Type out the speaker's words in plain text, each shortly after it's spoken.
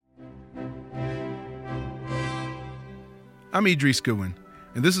I'm Idris Goodwin,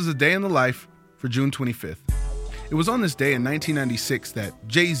 and this is a day in the life for June 25th. It was on this day in 1996 that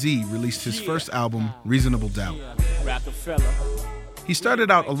Jay-Z released his first album, Reasonable Doubt. He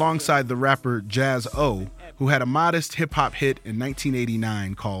started out alongside the rapper Jaz-O, who had a modest hip-hop hit in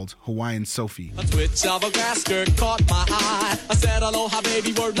 1989 called Hawaiian Sophie. A twitch of a grass skirt caught my eye. I said, aloha,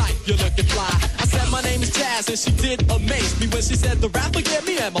 baby, word life, you're looking fly. I said, my name is Jazz, and she did amaze me when she said the rapper get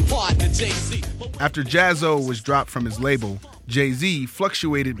me and my partner, Jay-Z. After Jaz-O was dropped from his label, Jay-Z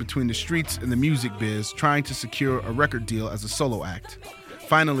fluctuated between the streets and the music biz, trying to secure a record deal as a solo act.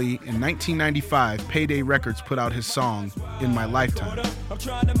 Finally, in 1995, Payday Records put out his song, In My Lifetime. I'm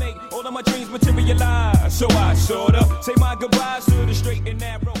trying to make all of my dreams materialize, so I sorta say my goodbyes to the straight and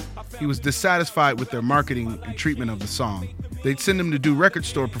narrow. He was dissatisfied with their marketing and treatment of the song. They'd send him to do record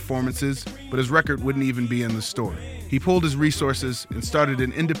store performances, but his record wouldn't even be in the store. He pulled his resources and started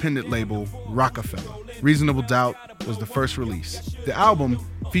an independent label, Rockefeller. Reasonable Doubt was the first release. The album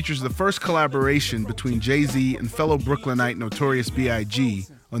features the first collaboration between Jay-Z and fellow Brooklynite Notorious B.I.G.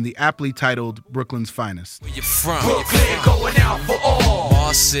 on the aptly titled Brooklyn's Finest. Where you from? Brooklyn going out for all.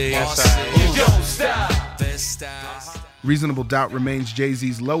 Bossy. You don't stop. Reasonable Doubt remains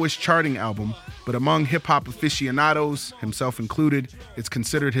Jay-Z's lowest charting album, but among hip-hop aficionados, himself included, it's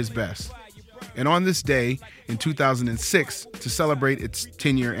considered his best. And on this day, in 2006, to celebrate its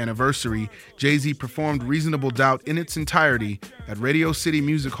 10-year anniversary, Jay-Z performed Reasonable Doubt in its entirety at Radio City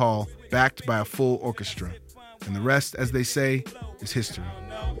Music Hall, backed by a full orchestra. And the rest, as they say, is history.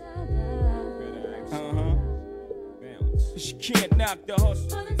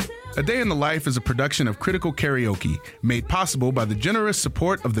 A Day in the Life is a production of Critical Karaoke, made possible by the generous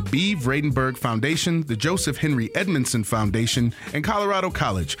support of the B. Vredenberg Foundation, the Joseph Henry Edmondson Foundation, and Colorado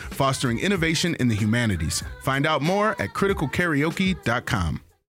College, fostering innovation in the humanities. Find out more at criticalkaraoke.com.